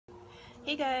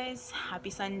Hey guys,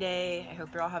 happy Sunday. I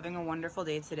hope you're all having a wonderful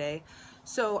day today.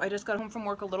 So I just got home from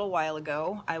work a little while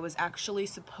ago. I was actually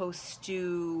supposed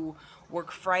to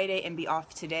work Friday and be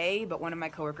off today, but one of my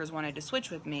coworkers wanted to switch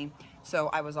with me.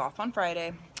 So I was off on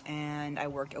Friday and I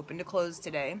worked open to close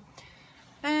today.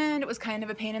 And it was kind of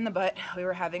a pain in the butt. We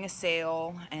were having a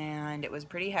sale and it was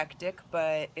pretty hectic,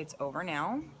 but it's over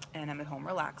now and I'm at home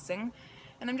relaxing.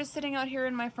 And I'm just sitting out here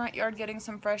in my front yard getting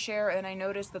some fresh air, and I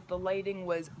noticed that the lighting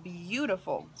was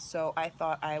beautiful. So I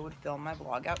thought I would film my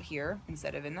vlog out here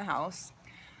instead of in the house.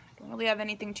 Don't really have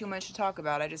anything too much to talk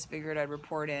about. I just figured I'd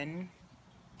report in.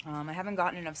 I haven't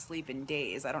gotten enough sleep in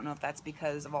days. I don't know if that's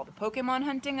because of all the Pokemon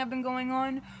hunting I've been going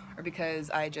on or because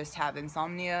I just have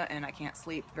insomnia and I can't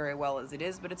sleep very well as it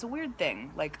is, but it's a weird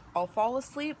thing. Like, I'll fall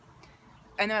asleep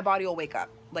and then my body will wake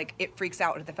up. Like, it freaks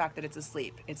out at the fact that it's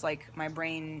asleep. It's like my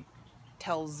brain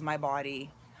tells my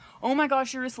body, oh my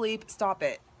gosh, you're asleep, stop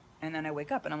it. And then I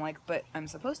wake up and I'm like, but I'm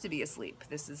supposed to be asleep.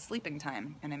 This is sleeping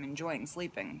time and I'm enjoying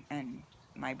sleeping. And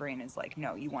my brain is like,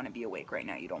 no, you want to be awake right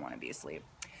now. You don't want to be asleep.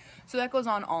 So that goes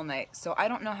on all night. So I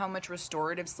don't know how much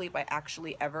restorative sleep I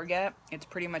actually ever get. It's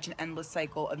pretty much an endless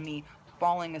cycle of me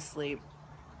falling asleep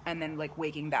and then like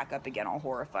waking back up again all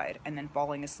horrified and then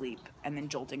falling asleep and then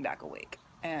jolting back awake.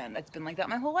 And it's been like that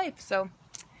my whole life. So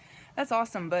that's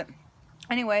awesome. But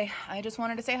anyway, I just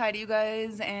wanted to say hi to you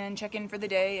guys and check in for the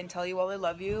day and tell you all I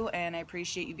love you and I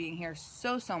appreciate you being here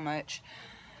so much.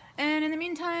 And in the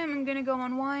meantime, I'm gonna go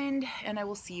unwind and I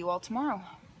will see you all tomorrow.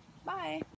 Bye.